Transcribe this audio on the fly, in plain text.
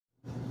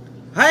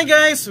Hi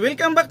guys!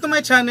 Welcome back to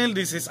my channel.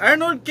 This is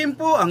Arnold Kim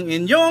po, ang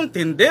inyong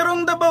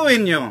tinderong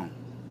Dabawenyo.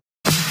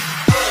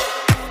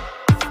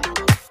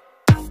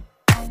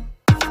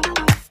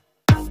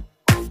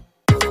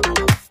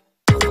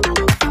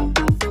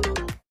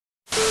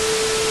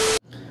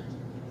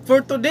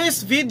 For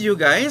today's video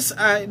guys,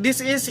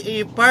 this is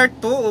a part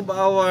 2 of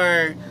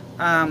our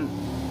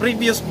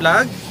previous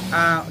vlog,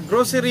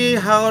 grocery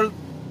haul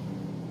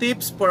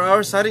tips for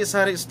our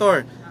sari-sari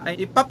store.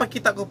 Ay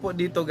ipapakita ko po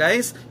dito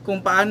guys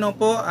kung paano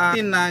po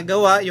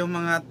nagawa yung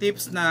mga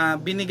tips na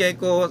binigay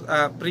ko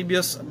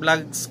previous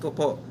vlogs ko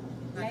po.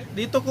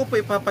 Dito ko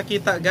po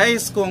ipapakita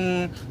guys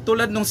kung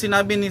tulad nung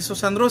sinabi ni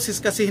Susan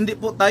Rosis, kasi hindi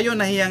po tayo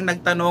nahiyang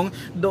nagtanong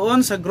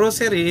doon sa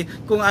grocery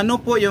kung ano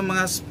po yung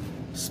mga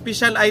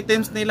special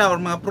items nila or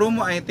mga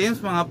promo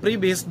items, mga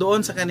freebies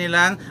doon sa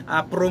kanilang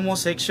promo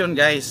section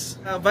guys.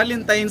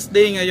 Valentine's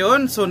Day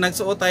ngayon, so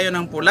nagsuot tayo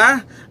ng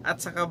pula, at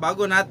saka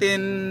bago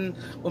natin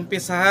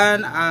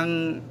umpisahan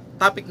ang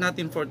topic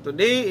natin for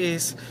today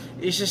is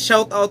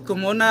i-shout out ko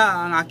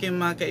muna ang aking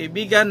mga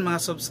kaibigan,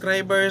 mga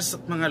subscribers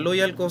at mga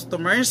loyal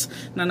customers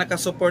na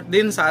nakasupport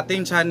din sa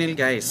ating channel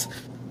guys.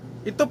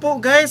 Ito po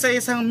guys ay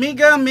isang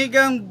mega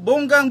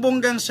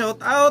bonggang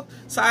shout out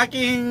sa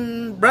aking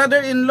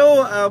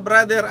brother-in-law,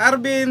 brother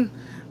Arvin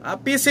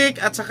Pisik,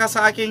 at saka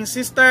sa aking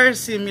sister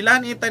si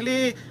Milan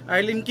Italy,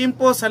 Arlene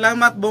Kimpo.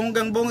 Salamat,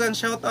 bonggang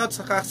shout out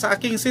sa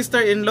aking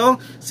sister-in-law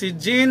si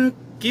Jean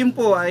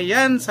Kimpo.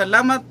 Ayan,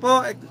 salamat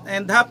po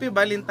and happy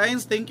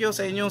Valentine's. Thank you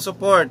sa inyong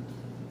support.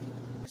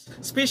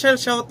 Special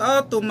shout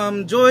out to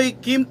Ma'am Joy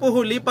Kimpo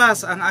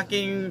Hulipas, ang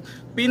aking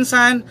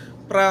pinsan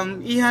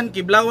from Ihan,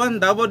 Kiblawan,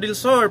 Davao del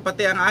Sur,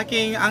 pati ang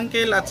aking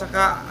uncle at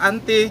saka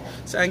auntie,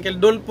 si Uncle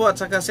Dolpo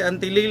at saka si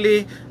Auntie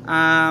Lily,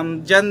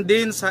 dyan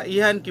din sa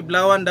Ihan,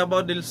 Kiblawan,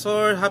 Davao del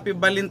Sur. Happy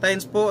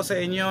Valentine's po sa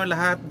inyo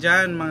lahat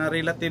dyan, mga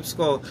relatives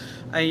ko.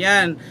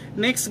 Ayan,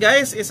 next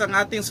guys is ang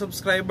ating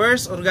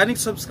subscribers, organic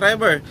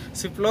subscriber,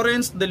 si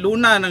Florence De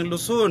Luna ng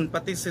Luzon,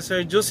 pati si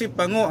Sir Joseph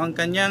Pango, ang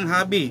kanyang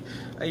hubby.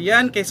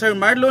 Ayan, kay Sir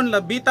Marlon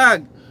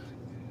Labitag,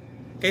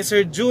 kay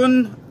Sir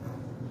June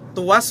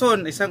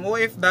Tuwason, isang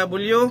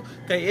OFW,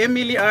 kay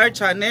Emily R.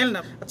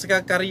 Channel, at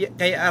saka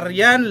kay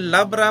Arian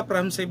Labra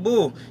from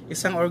Cebu,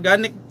 isang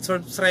organic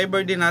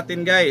subscriber din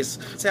natin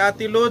guys. Si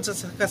Ate Lods at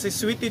saka si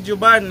Sweetie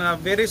Juban, na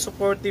very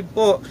supportive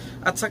po.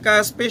 At saka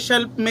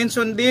special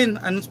mention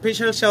din,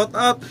 special shout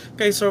out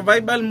kay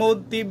Survival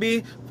Mode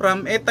TV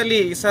from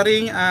Italy, isa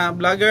ring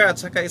vlogger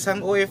at saka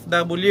isang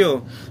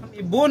OFW.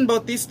 Ibon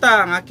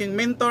Bautista, ang aking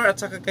mentor, at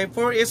saka kay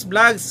 4S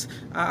Vlogs,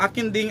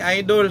 akin ding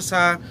idol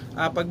sa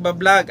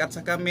pagbablog, at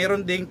saka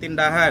meron ding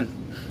tindahan.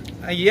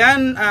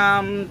 Ayan,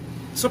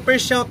 super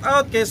shout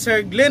out kay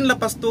Sir Glenn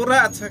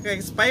Lapastura at saka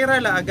kay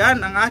Spyra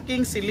Laagan, ang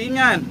aking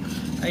silingan.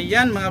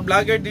 Ayan, mga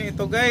vlogger din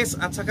ito guys,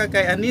 at saka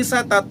kay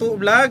Anisa Tattoo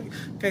Vlog,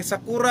 kay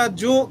Sakura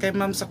Ju, kay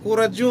Ma'am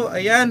Sakura Ju,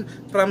 ayan,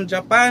 from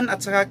Japan,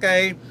 at saka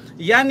kay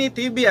Yani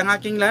TV, ang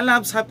aking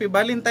lalabs. Happy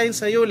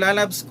Valentine's sa iyo,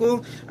 lalabs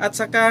ko. At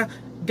saka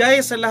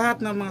guys, sa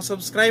lahat ng mga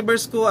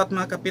subscribers ko at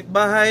mga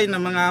kapitbahay,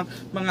 na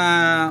mga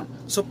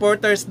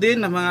supporters din,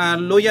 na mga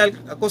loyal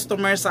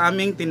customers sa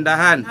aming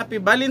tindahan. Happy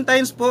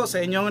Valentine's po sa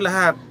inyong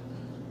lahat.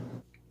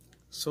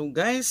 So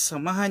guys,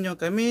 samahan nyo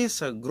kami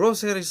sa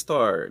grocery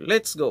store.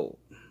 Let's go!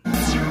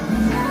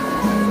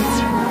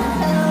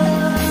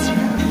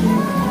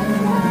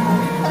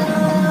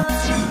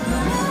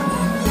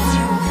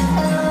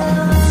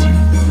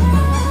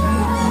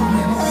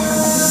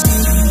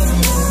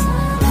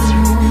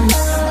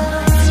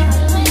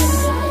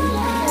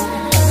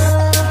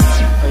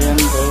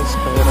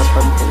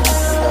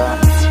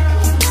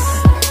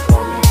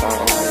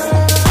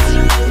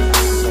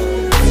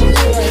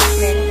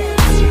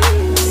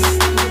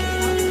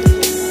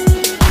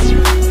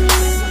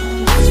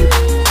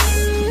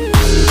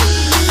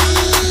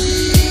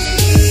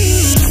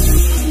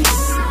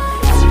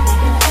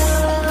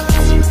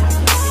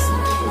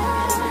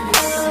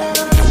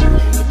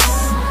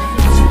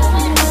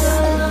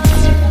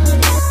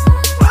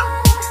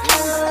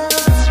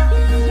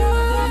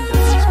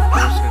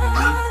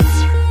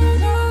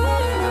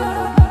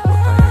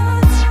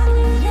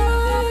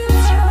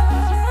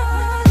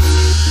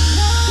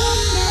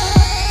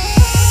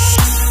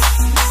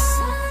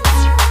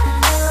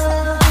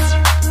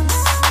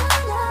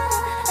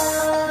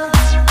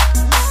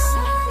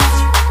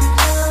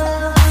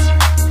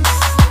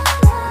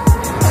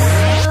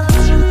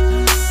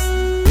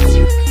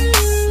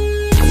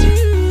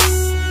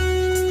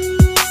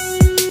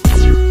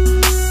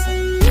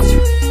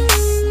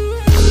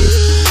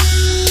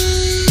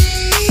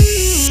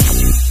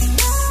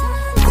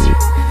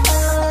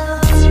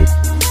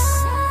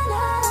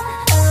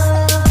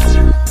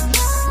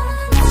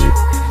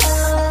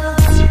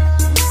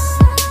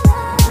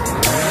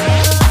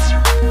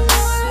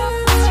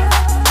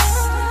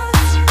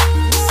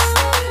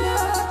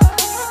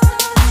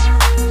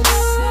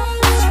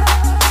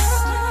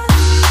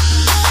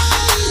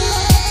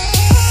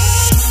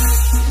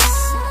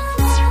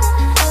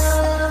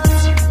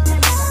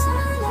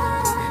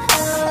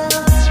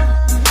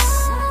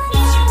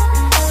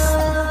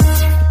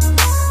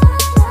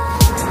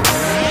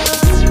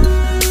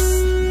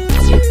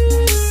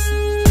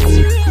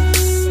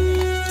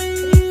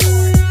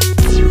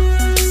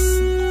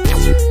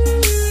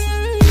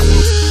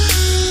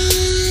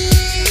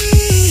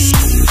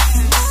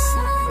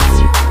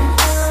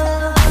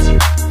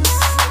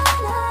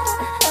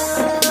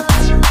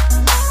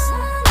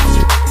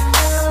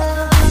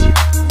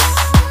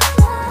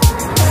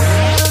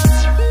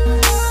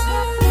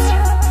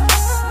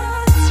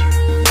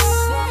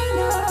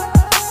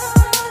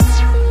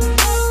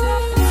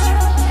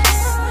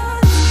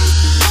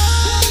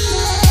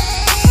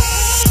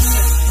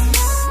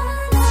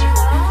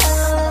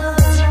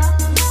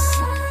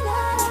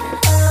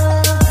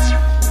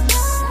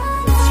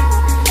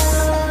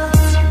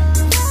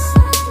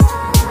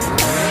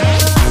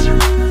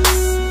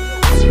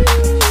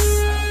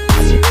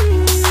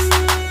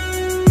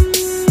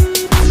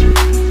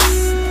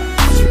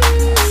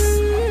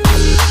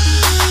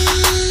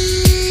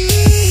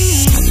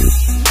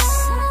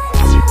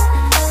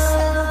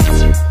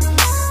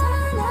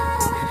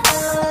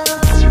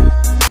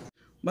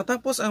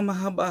 Matapos ang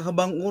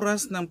mahaba-habang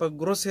oras ng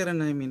pag-grocery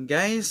namin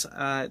guys,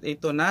 at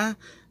ito na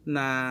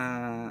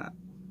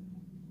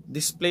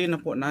display na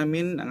po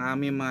namin ang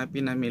aming mga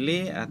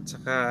pinamili, at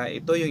saka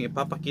ito yung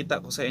ipapakita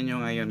ko sa inyo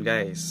ngayon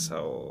guys.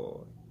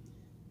 So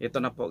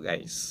ito na po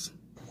guys.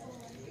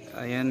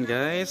 Ayan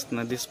guys,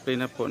 na-display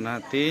na po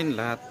natin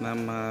lahat ng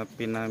mga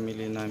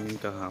pinamili namin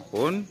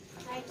kahapon.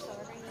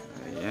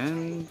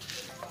 Ayan,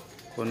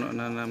 puno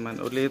na naman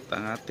ulit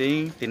ang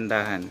ating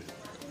tindahan.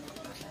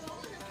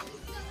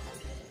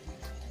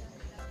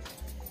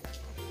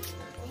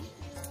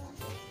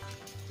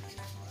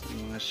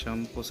 Mga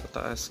shampoo sa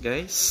taas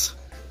guys.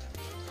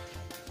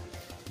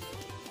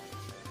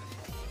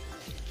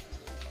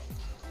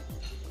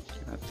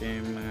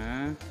 Ating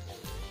mga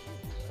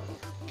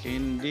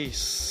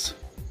candies.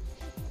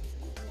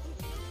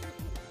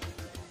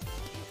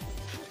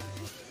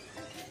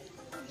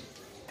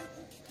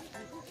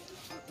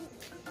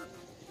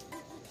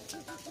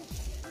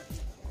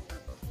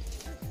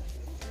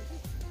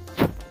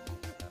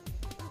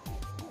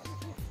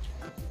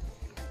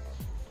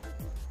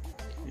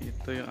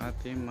 Ito yung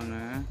ating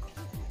mga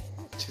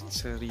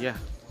chicheria.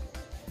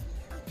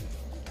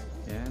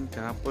 Yan,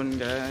 kahapon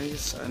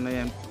guys, ano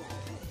yan,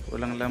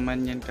 walang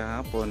laman yan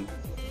kahapon.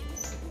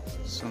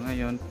 So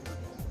ngayon,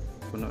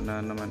 puno na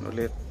naman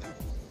ulit.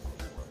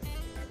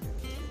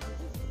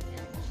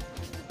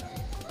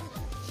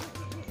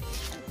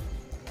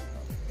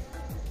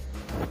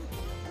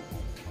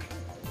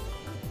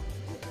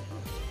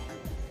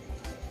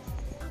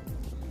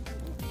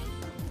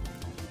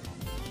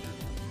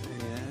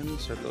 Ayan,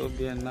 sa loob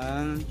yan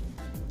ng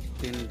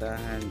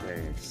tindahan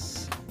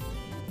guys.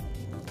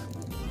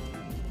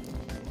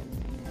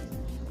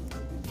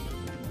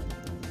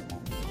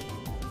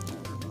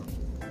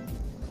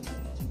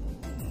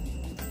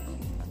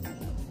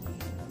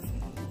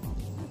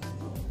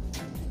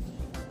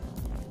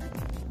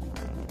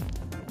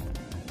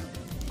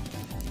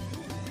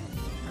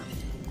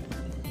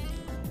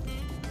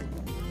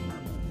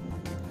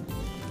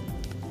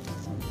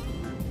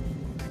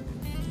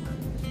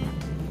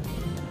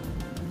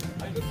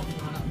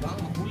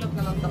 Magulat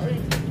na lang tayo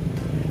eh.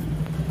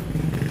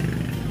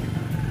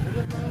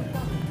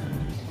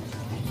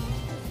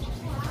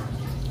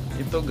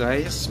 Ito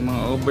guys,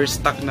 mga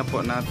overstock na po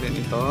natin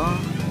ito.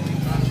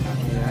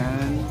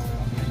 Ayan.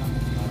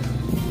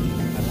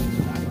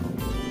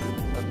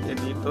 At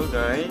dito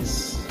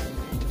guys,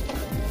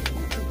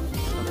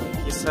 sa may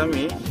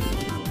kisame,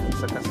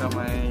 saka sa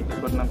may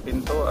likod ng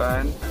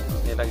pintuan,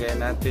 nilagay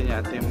natin yung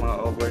ating mga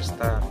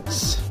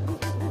overstocks.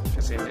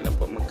 Kasi hindi na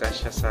po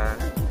magkasya sa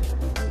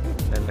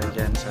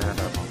lalagyan sa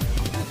harap.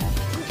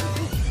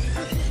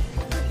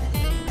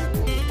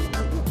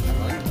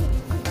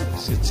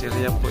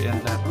 Chicheria po yan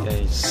lahat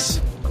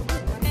guys.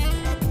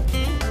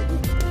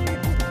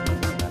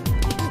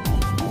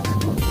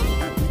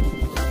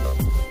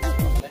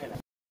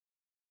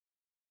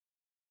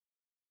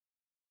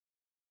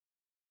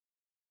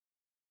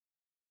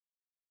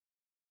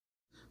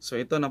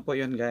 So ito na po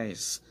yun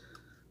guys.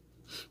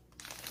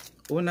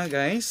 Una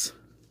guys,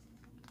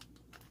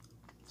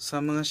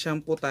 sa mga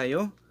shampoo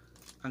tayo,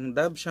 ang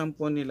Dove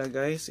shampoo nila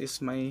guys is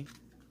may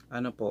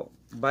ano po,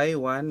 buy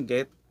 11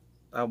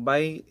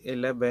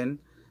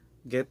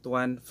 get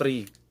 1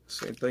 free.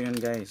 So ito yun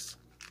guys.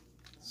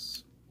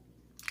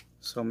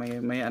 So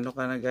may ano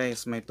ka na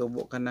guys, may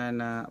tubo ka na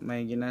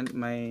may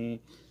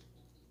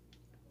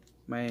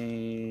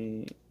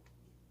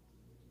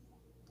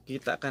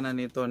kita ka na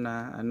nito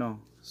na ano,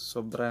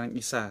 sobrang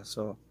isa.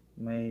 So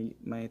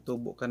may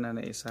tubo ka na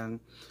isang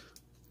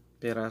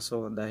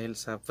piraso dahil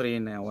sa free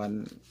na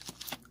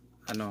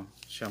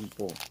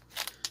shampoo.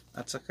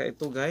 At saka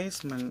ito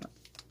guys,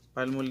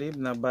 Palmolive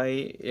na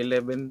buy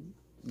 11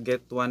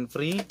 get 1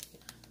 free.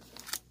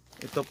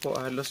 Ito po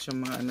halos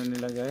yung mga ano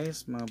nila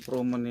guys, mga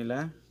promo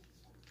nila.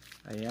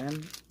 Ayan,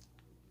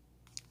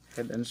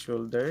 Head and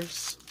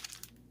Shoulders.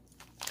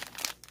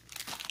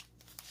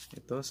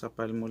 Ito sa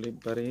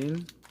Palmolive pa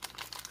rin.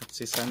 At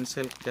si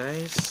Sunsilk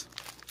guys,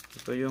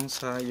 ito yung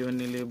sa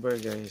Unilever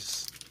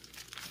guys.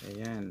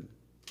 Ayan,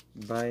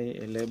 buy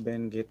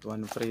 11 get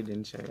 1 free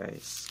din siya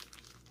guys.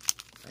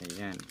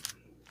 Ayan,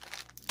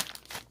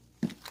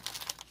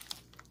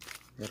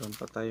 meron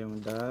pa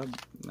tayong Dove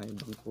na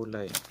ibang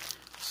kulay.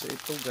 So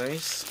ito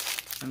guys,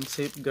 ang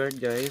Safeguard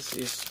guys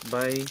is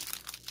buy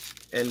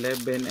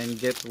 11 and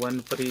get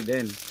 1 free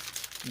din.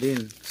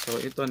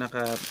 So ito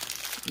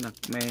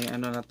may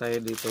ano na tayo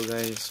dito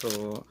guys.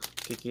 So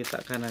kikita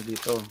ka na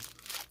dito.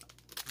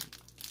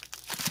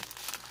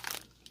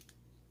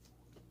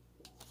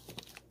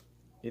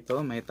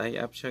 Ito may tie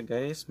up siya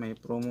guys, may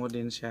promo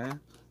din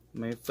siya.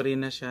 May free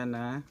na siya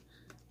na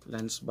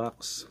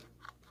lunchbox.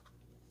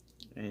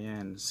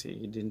 Ayan, si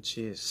Eden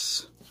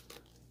Cheese.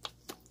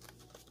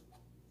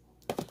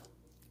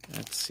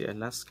 At si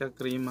Alaska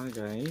Crema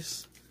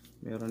guys,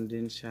 meron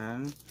din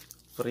siyang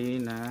free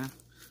na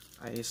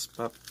ice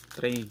pop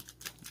tray.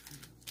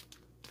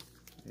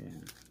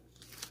 Ayan.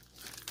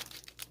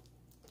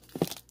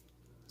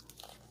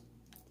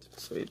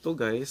 So ito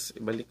guys,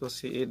 ibalik ko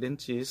si Eden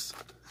Cheese.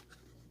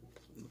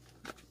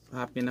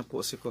 happy na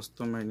po si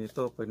customer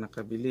nito pag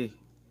nakabili.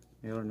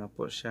 Meron na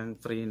po siyang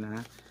free na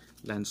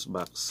lunch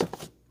box.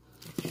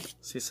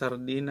 Si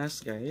sardinas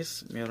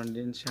guys, meron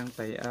din siyang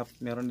tie-up,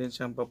 meron din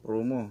siyang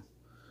pa-promo.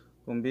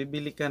 Kung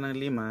bibili ka ng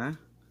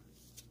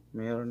 5,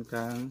 meron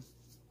kang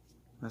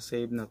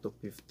na-save na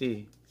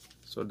 250.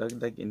 So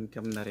dagdag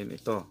income na rin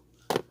ito.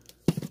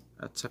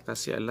 At saka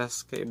si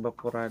Alaska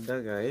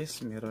Evaporada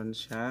guys, meron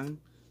siyang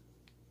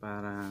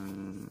parang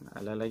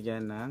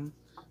alalagyan ng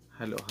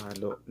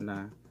halo-halo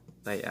na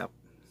tie-up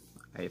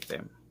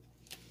item.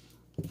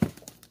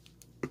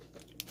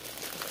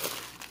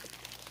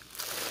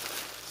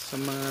 Sa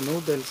mga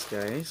noodles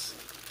guys,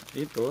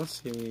 ito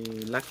si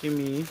Lucky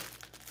Me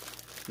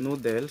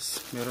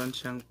noodles, meron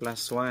siyang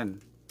 +1.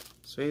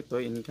 So ito,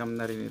 income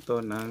na rin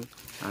ito ng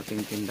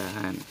ating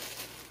tindahan.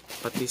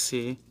 Pati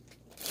si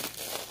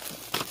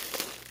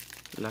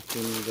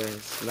Lucky Me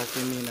guys,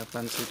 Lucky Me na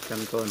Pancit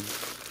Canton,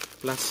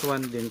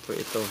 +1 din po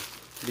ito.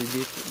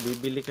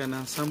 Bibili ka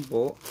ng 10,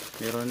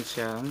 meron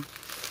siyang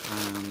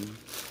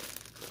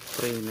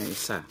free na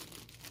isa.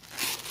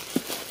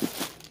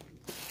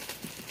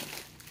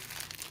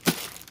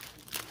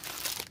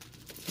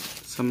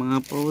 Sa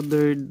mga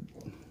powdered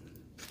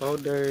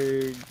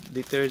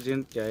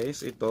detergent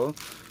guys, ito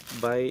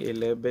buy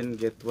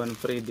 11 get 1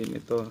 free din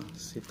ito,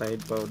 si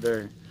Tide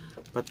powder.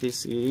 Pati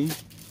si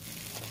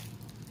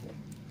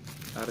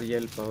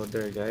Ariel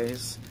powder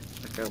guys,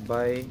 naka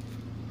buy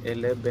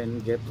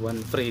 11 get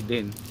 1 free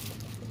din.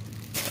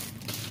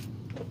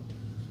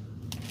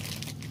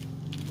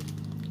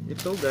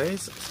 Ito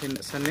guys,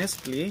 sa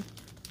Nestle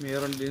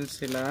meron din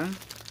sila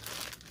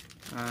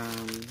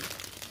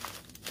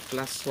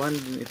 +1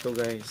 din ito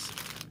guys,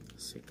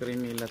 si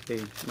creamy latte.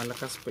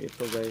 Malakas po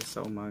ito guys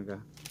sa umaga.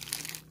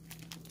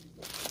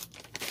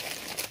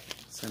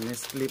 Sa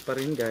Nestle pa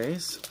rin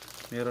guys,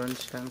 meron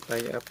siyang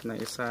tie-up na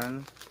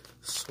isang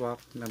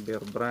swak na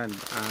beer brand,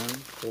 ang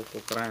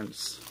Coco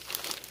Crunch.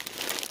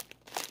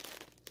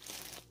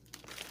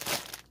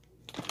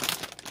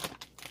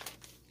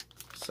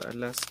 Sa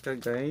Alaska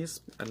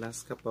guys,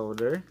 Alaska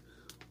powder,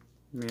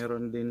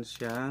 meron din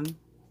siyang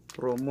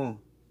promo.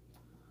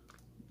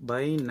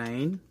 Buy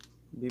 9,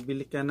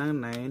 bibili ka ng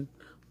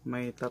 9,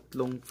 may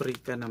 3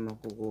 free ka na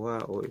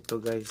makukuha. O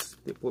ito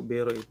guys, di po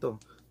biro ito,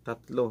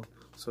 3.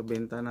 So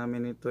benta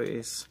namin ito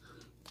is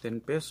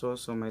 10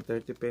 pesos, so may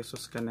 30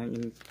 pesos ka na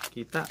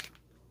kita,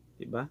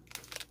 diba?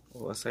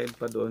 O aside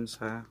pa doon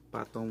sa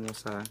patong mo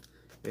sa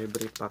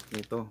every pack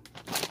nito.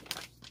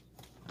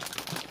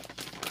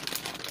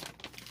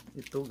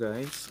 Ito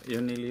guys,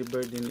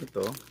 Unilever din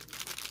ito,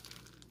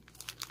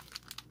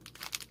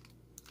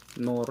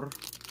 Nor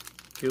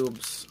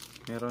cubes,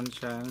 meron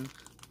siyang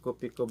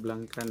Copico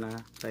Blanca na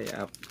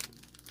tie-up.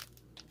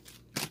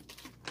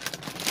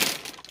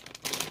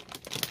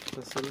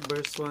 Sa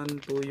Silver Swan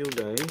Tuyo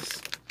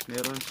guys,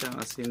 meron siyang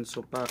asin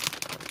supak.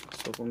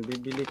 So kung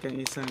bibili kang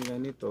isang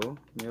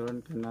ganito, meron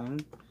ka ng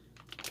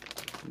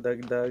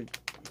dagdag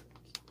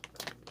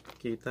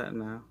kita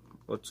na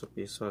 8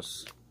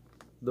 pesos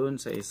doon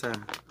sa isa,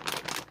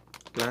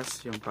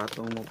 plus yung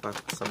patong mo pa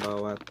sa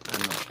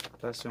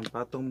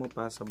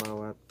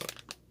bawat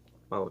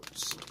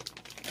pouch.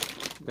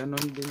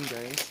 Ganon din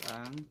guys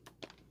ang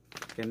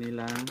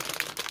kanilang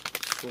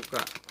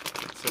suka,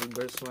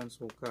 Silver Swan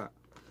suka,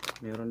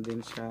 meron din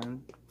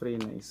siyang free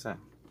na isa.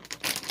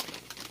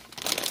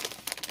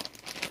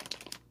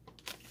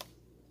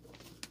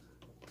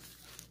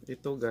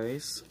 Ito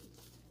guys,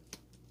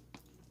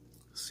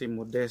 si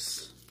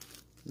Modest,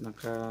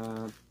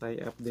 naka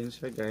tie up din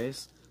siya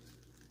guys.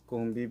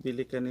 Kung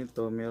bibili ka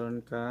nito,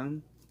 meron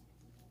kang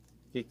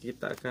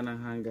kikita ka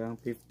ng hanggang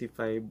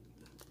 55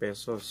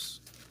 pesos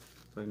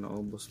pag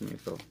naubos mo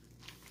ito.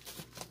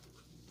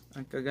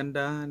 Ang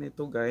kagandahan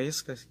nito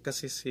guys,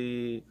 kasi si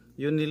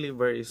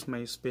Unilever is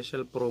may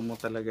special promo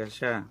talaga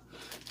siya.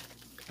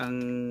 Ang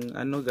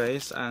ano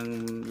guys,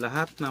 ang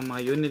lahat ng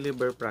mga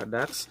Unilever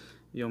products,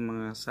 yung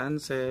mga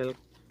Sunsilk,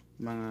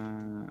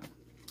 mga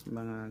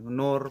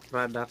Nor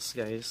products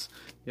guys,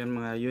 yung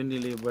mga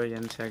Unilever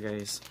yan siya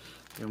guys.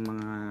 Yung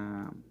mga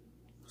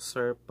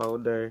surf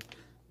powder,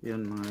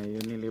 yun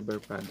mga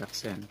Unilever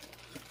products yan.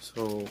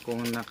 So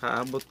kung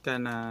nakaabot ka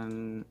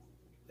ng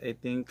I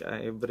think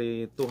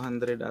every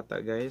 200 ata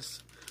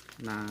guys,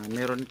 na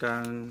meron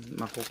kang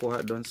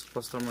makukuha doon sa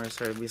customer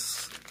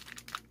service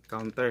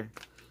counter,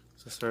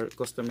 sa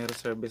customer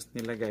service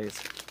nila guys.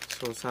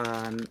 So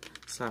sa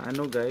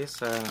ano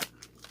guys, sa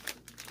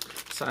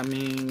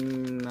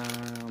aming na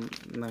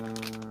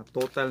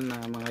total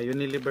na mga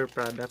Unilever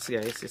products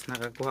guys, is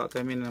nakakuha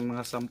kami ng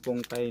mga 10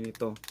 tie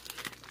nito,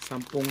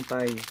 10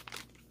 tie.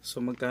 So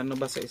magkano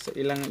ba sa isa,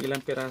 ilang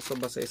piraso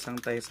ba sa isang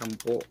tie?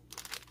 10.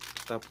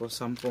 Tapos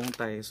 10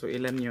 tie, so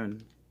ilan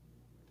yun?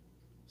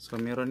 So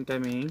meron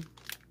kaming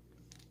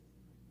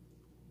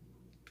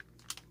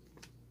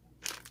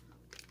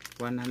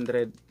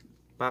 100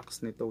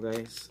 packs nito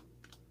guys,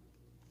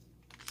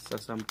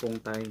 sa 10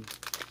 tie,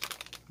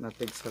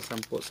 natig sa 10.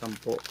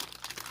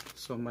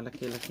 So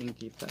malaki-laking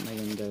kita na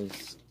yun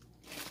guys.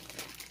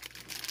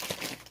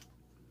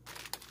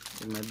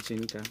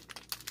 Imagine ka,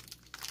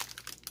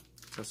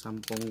 sa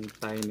 10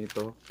 tayo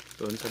nito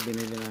doon sa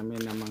binili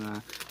namin ng mga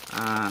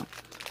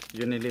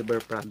Unilever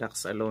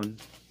products alone.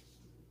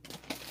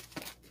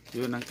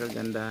 Yun ang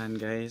kagandahan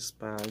guys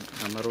pag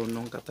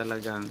marunong ka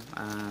talagang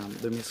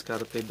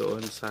dumiskarte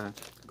doon sa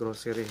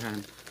groceryhan.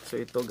 So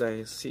ito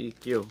guys,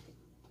 CEQ,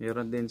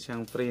 meron din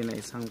siyang free na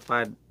isang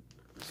pad,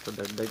 so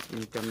dagdag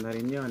income na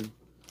rin yun.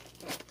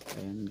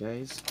 Ayan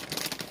guys,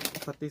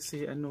 pati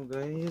si ano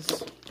guys,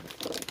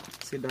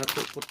 si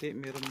Dato Puti,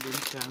 meron din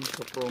siyang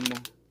sa promo.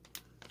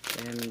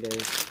 Ayan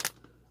guys,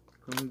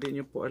 kung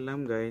hindi nyo po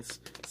alam guys,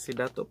 si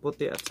Dato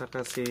Puti at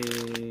saka si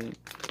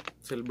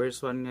Silver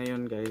Swan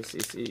ngayon guys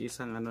is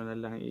iisang ano na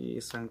lang,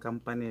 iisang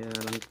company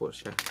na lang po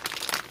siya.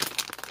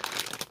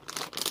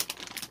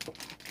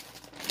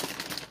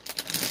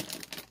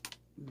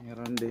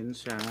 Meron din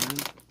siyang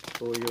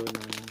toyo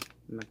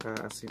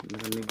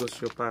na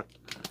negosyo pack.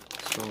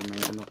 So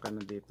may ano ka na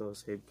dito,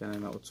 save ka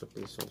na 8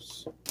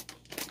 pesos.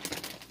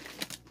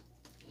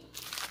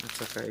 At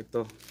saka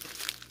ito,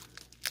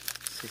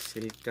 si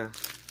Silka,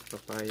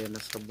 papaya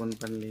na sabon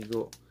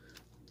panligo.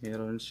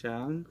 Meron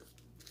siyang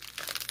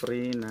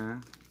free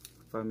na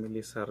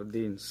family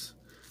sardines.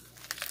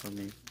 So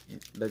may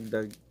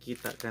dagdag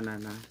kita ka na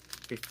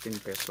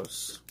 15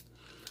 pesos.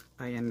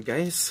 Ayan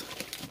guys.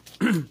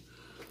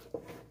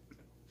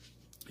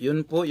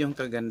 Yun po yung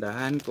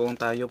kagandahan kung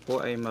tayo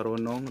po ay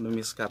marunong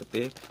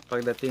lumiskarte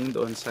pagdating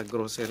doon sa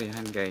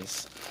groceryhan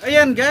guys.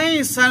 Ayan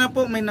guys, sana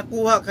po may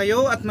nakuha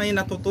kayo at may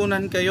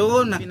natutunan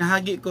kayo na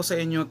pinahagi ko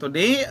sa inyo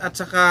today. At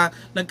saka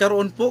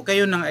nagkaroon po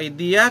kayo ng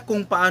idea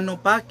kung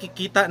paano pa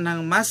kikita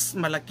ng mas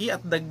malaki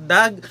at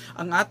dagdag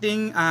ang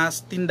ating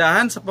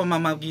tindahan sa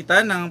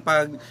pamamagitan ng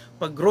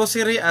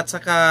pag-grocery at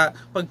saka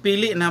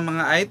pagpili ng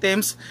mga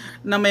items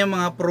na may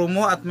mga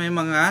promo at may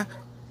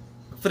mga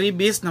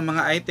freebies na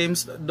mga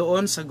items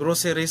doon sa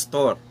grocery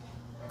store.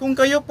 Kung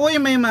kayo po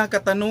ay may mga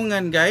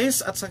katanungan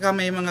guys at saka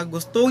may mga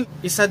gustong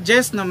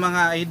isuggest na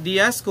mga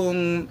ideas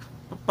kung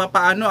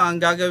paano ang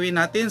gagawin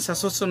natin sa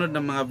susunod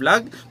na mga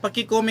vlog,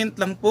 paki-comment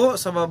lang po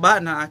sa baba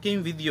ng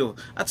aking video.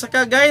 At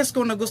saka guys,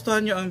 kung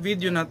nagustuhan nyo ang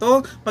video na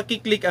to,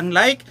 paki-click ang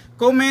like,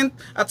 comment,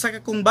 at saka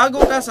kung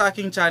bago ka sa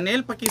aking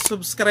channel,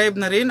 paki-subscribe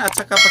na rin at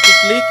saka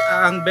paki-click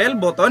ang bell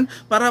button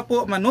para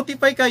po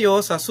ma-notify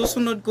kayo sa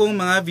susunod kong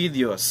mga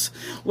videos.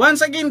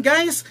 Once again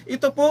guys,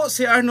 ito po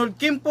si Arnold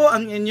Kim po,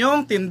 ang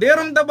inyong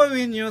tinderong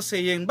dabawin nyo,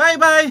 saying bye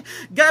bye,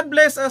 God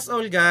bless us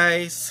all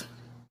guys.